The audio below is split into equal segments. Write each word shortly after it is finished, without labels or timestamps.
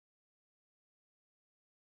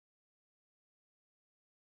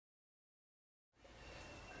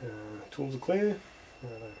tools are clear.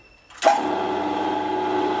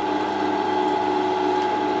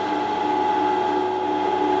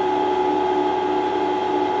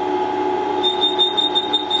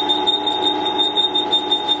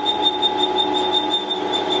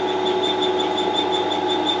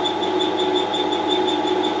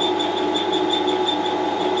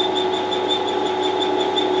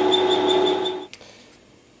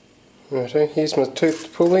 Righto, here's my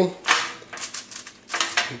toothed pulley,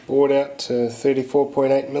 bored out to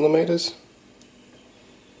 34.8mm.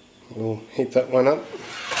 We'll heat that one up.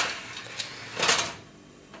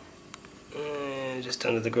 Just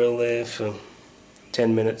under the grill there for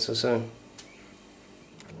 10 minutes or so.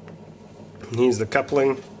 And here's the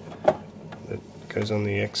coupling that goes on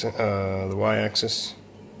the y-axis.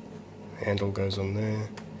 Handle goes on there.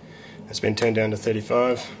 It's been turned down to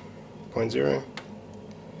 35.0.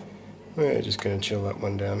 We're just going to chill that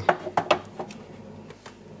one down.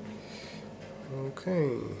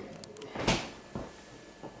 Okay.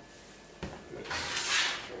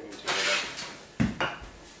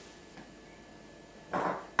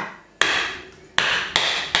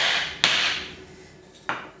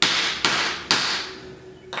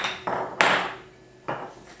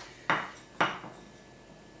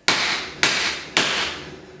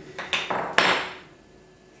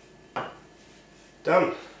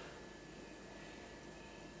 Done.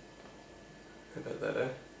 How about that, eh?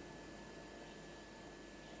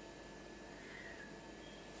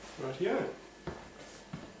 Right here.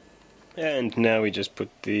 And now we just put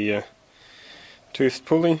the toothed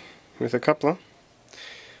pulley with a coupler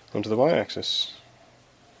onto the y-axis.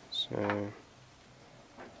 So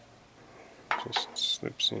just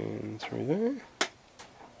slips in through there.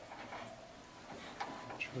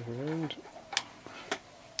 Turn around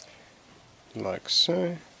like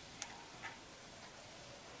so.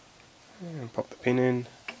 And pop the pin in.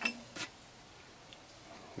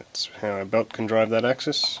 That's how our belt can drive that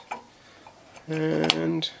axis.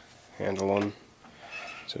 And handle on,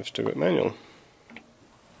 so let's do it manual.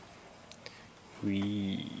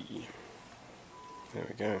 Whee. There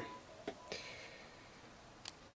we go.